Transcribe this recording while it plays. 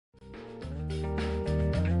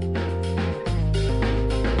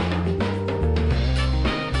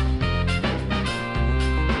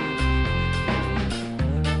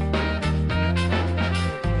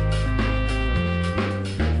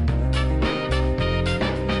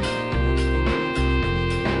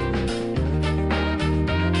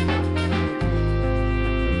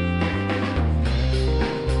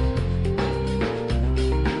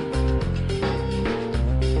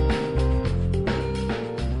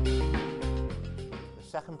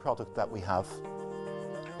second product that we have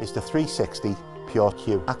is the 360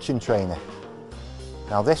 PureCue Action Trainer.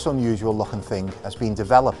 Now this unusual looking thing has been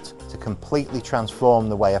developed to completely transform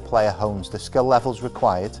the way a player hones the skill levels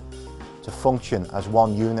required to function as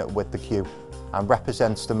one unit with the cue, and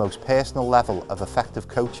represents the most personal level of effective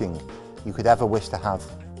coaching you could ever wish to have.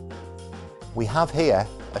 We have here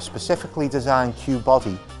a specifically designed cue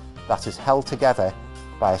body that is held together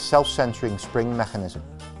by a self-centering spring mechanism.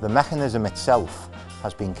 The mechanism itself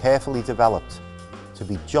has been carefully developed to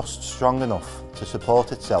be just strong enough to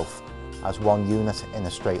support itself as one unit in a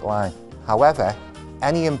straight line. However,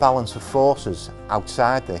 any imbalance of forces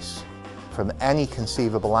outside this from any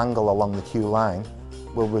conceivable angle along the cue line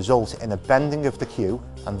will result in a bending of the cue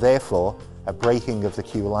and therefore a breaking of the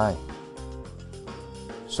cue line.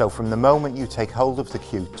 So from the moment you take hold of the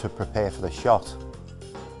cue to prepare for the shot,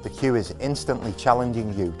 the cue is instantly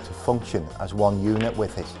challenging you to function as one unit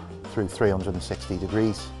with it through 360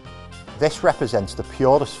 degrees. This represents the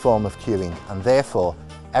purest form of cueing, and therefore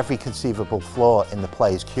every conceivable flaw in the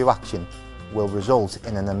player's cue action will result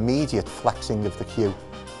in an immediate flexing of the cue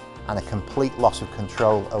and a complete loss of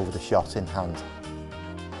control over the shot in hand.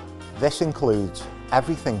 This includes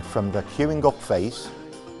everything from the cueing up phase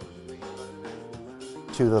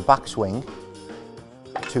to the backswing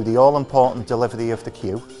to the all-important delivery of the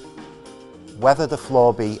cue, whether the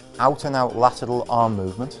flaw be out-and-out lateral arm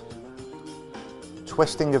movement,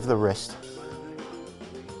 twisting of the wrist,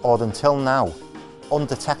 or until now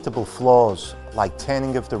undetectable flaws like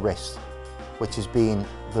turning of the wrist, which has been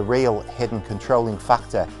the real hidden controlling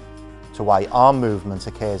factor to why arm movement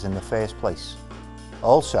occurs in the first place.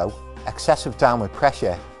 Also, excessive downward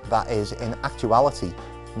pressure that is in actuality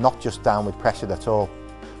not just downward pressure at all.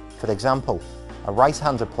 For example, a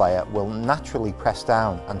right-handed player will naturally press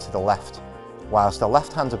down and to the left, whilst a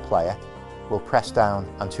left-handed player will press down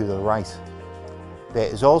and to the right. There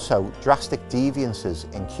is also drastic deviances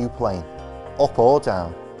in cue playing, up or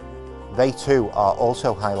down. They too are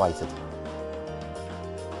also highlighted.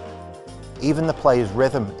 Even the player's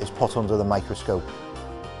rhythm is put under the microscope.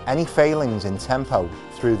 Any failings in tempo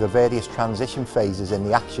through the various transition phases in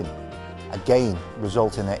the action again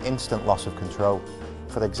result in an instant loss of control.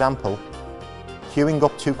 For example, cueing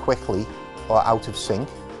up too quickly or out of sync,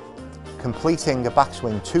 completing a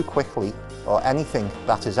backswing too quickly, or anything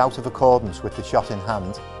that is out of accordance with the shot in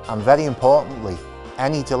hand, and very importantly,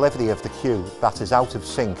 any delivery of the cue that is out of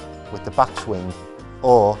sync with the backswing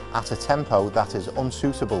or at a tempo that is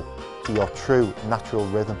unsuitable to your true natural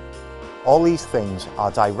rhythm. All these things are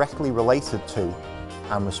directly related to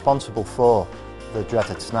and responsible for the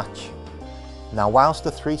dreaded snatch. Now, whilst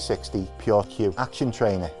the 360 PureCue Action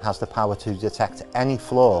Trainer has the power to detect any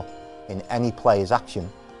flaw in any player's action,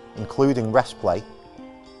 including rest play,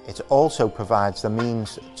 it also provides the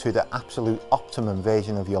means to the absolute optimum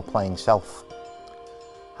version of your playing self.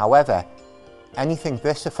 However, anything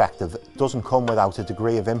this effective doesn't come without a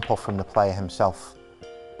degree of input from the player himself.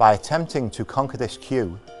 By attempting to conquer this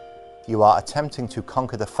cue, you are attempting to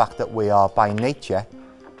conquer the fact that we are by nature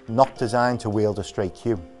not designed to wield a straight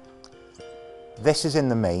cue. This is in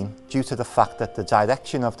the main due to the fact that the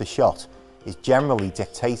direction of the shot is generally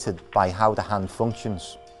dictated by how the hand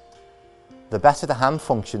functions. The better the hand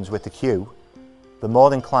functions with the cue, the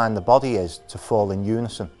more inclined the body is to fall in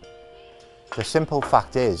unison. The simple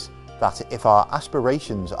fact is that if our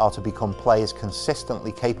aspirations are to become players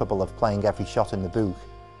consistently capable of playing every shot in the book,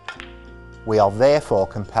 we are therefore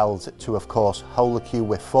compelled to, of course, hold the cue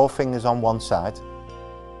with 4 fingers on one side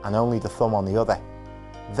and only the thumb on the other.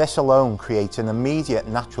 This alone creates an immediate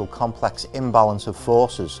natural complex imbalance of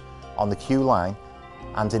forces on the cue line,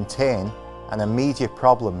 and in turn an immediate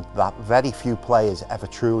problem that very few players ever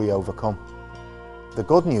truly overcome. The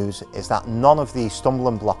good news is that none of these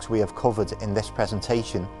stumbling blocks we have covered in this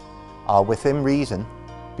presentation are within reason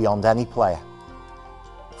beyond any player.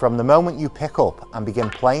 From the moment you pick up and begin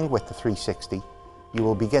playing with the 360, you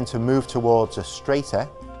will begin to move towards a straighter,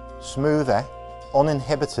 smoother,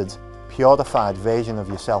 uninhibited, purified version of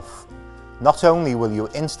yourself. Not only will you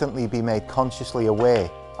instantly be made consciously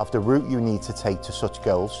aware of the route you need to take to such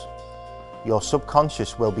goals, your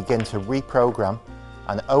subconscious will begin to reprogram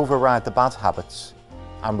and override the bad habits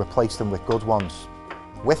and replace them with good ones.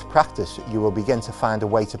 With practice, you will begin to find a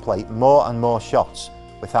way to play more and more shots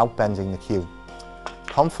without bending the cue,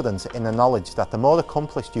 confident in the knowledge that the more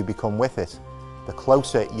accomplished you become with it, the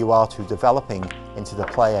closer you are to developing into the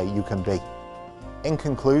player you can be. In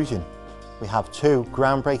conclusion, we have 2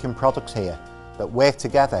 groundbreaking products here that work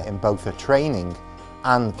together in both a training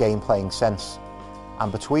and game playing sense,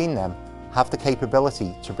 and between them have the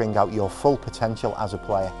capability to bring out your full potential as a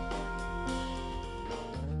player.